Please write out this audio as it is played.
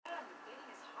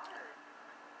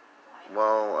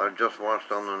I just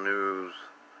watched on the news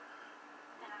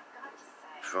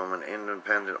from an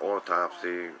independent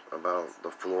autopsy about the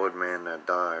Floyd man that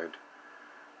died.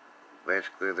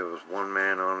 Basically, there was one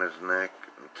man on his neck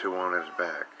and two on his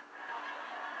back.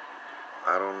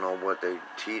 I don't know what they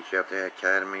teach at the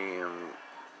academy in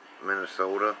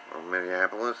Minnesota or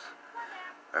Minneapolis.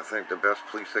 I think the best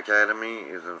police academy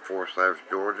is in Forsyth,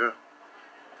 Georgia.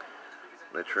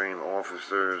 They train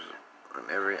officers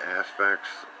in every aspect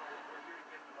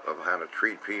of how to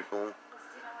treat people,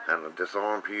 how to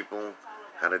disarm people,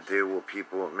 how to deal with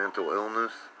people with mental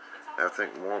illness. I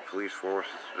think more police forces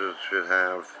should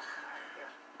have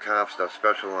cops that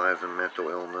specialize in mental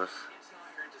illness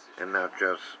and not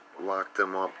just lock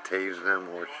them up, tase them,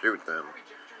 or shoot them.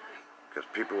 Because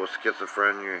people with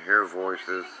schizophrenia hear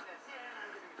voices.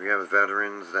 We have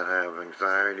veterans that have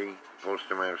anxiety,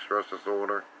 post-traumatic stress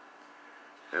disorder,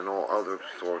 and all other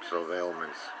sorts of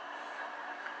ailments.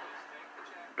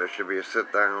 There should be a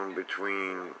sit-down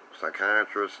between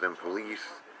psychiatrists and police.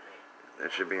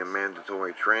 There should be a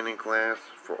mandatory training class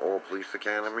for all police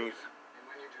academies.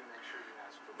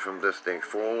 From this day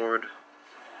forward,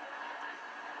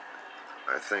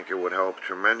 I think it would help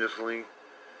tremendously.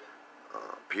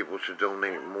 People should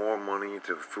donate more money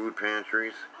to food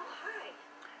pantries,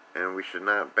 and we should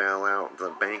not bail out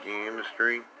the banking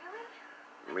industry,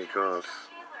 because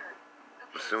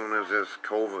as soon as this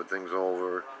COVID thing's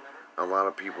over, a lot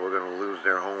of people are going to lose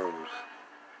their homes,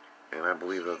 and I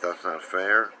believe that that's not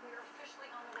fair.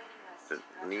 It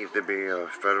needs to be a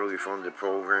federally funded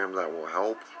program that will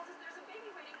help.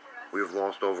 We've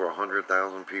lost over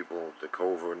 100,000 people to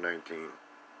COVID-19.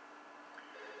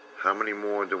 How many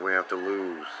more do we have to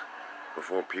lose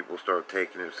before people start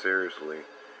taking it seriously?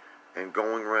 And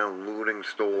going around looting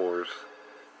stores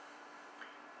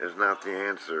is not the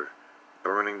answer.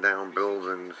 Burning down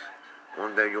buildings.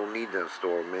 One day you'll need that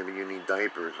store. Maybe you need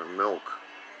diapers and milk.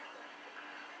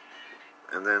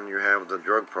 And then you have the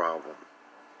drug problem.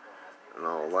 You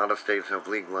know, a lot of states have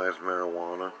legalized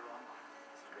marijuana.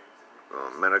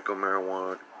 Medical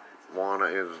marijuana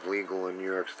is legal in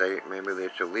New York State. Maybe they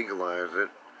should legalize it,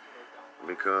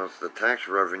 because the tax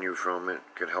revenue from it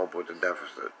could help with the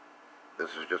deficit.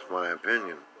 This is just my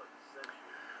opinion.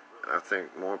 I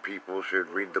think more people should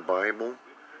read the Bible.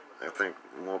 I think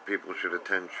more people should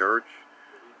attend church.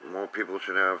 More people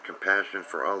should have compassion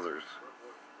for others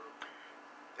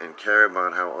and care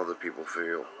about how other people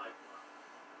feel.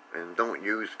 And don't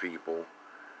use people,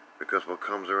 because what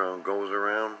comes around goes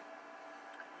around.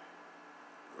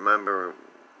 Remember,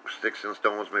 sticks and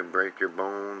stones may break your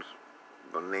bones,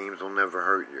 but names will never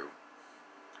hurt you.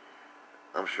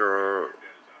 I'm sure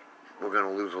we're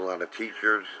going to lose a lot of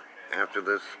teachers after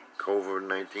this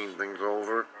COVID-19 thing's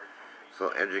over,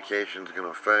 so education's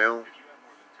going to fail.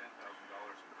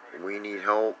 We need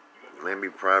help. Maybe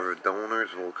private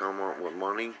donors will come up with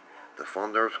money to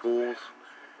fund our schools.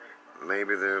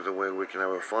 Maybe there's a way we can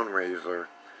have a fundraiser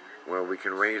where we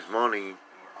can raise money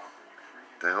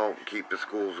to help keep the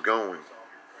schools going.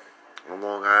 On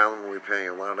Long Island, we pay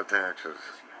a lot of taxes,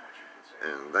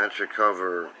 and that should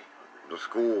cover the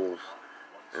schools.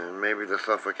 And maybe the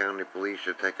Suffolk County Police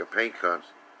should take a pay cut,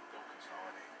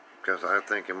 because I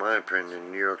think, in my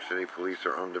opinion, New York City police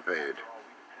are underpaid.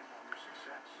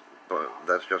 But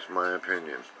that's just my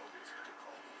opinion.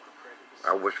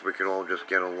 I wish we could all just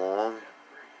get along,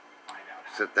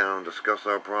 sit down and discuss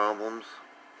our problems,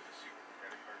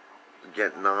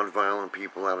 get non-violent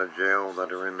people out of jail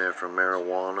that are in there for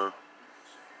marijuana.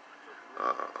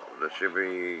 There should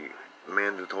be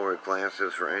mandatory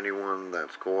classes for anyone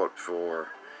that's caught for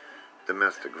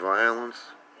domestic violence.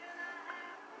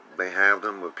 They have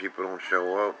them, but people don't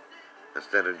show up.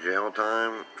 Instead of jail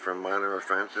time for minor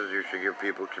offenses, you should give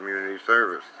people community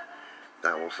service.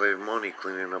 That will save money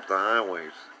cleaning up the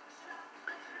highways.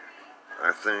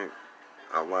 I think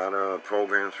a lot of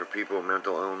programs for people with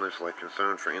mental illness, like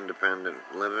Concern for Independent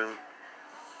Living,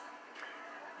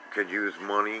 could use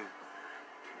money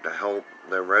to help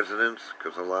their residents,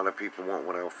 because a lot of people went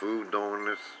without food during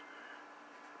this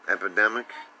epidemic.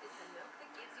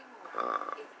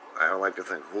 I like to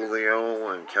thank Julio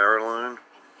and Caroline.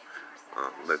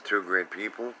 They're two great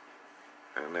people,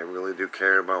 and they really do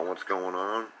care about what's going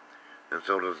on, and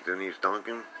so does Denise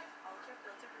Duncan.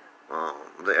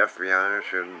 The FBI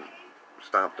should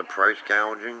stop the price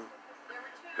gouging,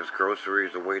 because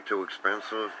groceries are way too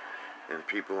expensive, and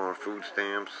people on food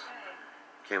stamps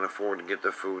can't afford to get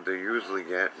the food they usually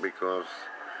get, because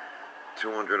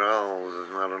 $200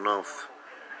 is not enough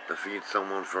to feed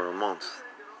someone for a month.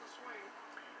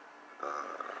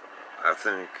 I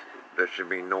think there should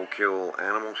be no-kill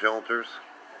animal shelters,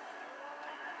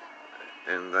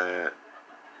 and that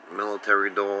military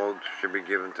dogs should be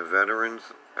given to veterans.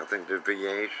 I think the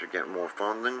VA should get more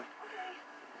funding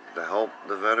to help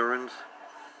the veterans.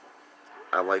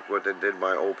 I like what they did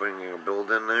by opening a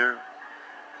building there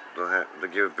to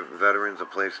give veterans a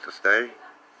place to stay.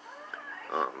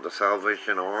 The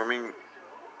Salvation Army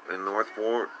in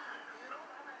Northport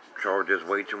charges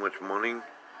way too much money.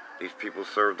 These people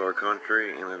served our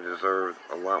country and they deserve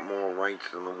a lot more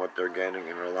rights than what they're getting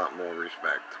and a lot more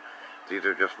respect. These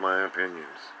are just my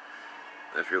opinions.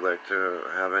 If you'd like to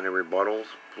have any rebuttals,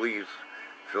 please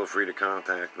feel free to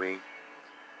contact me.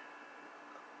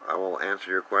 I will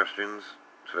answer your questions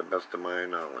to the best of my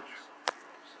knowledge.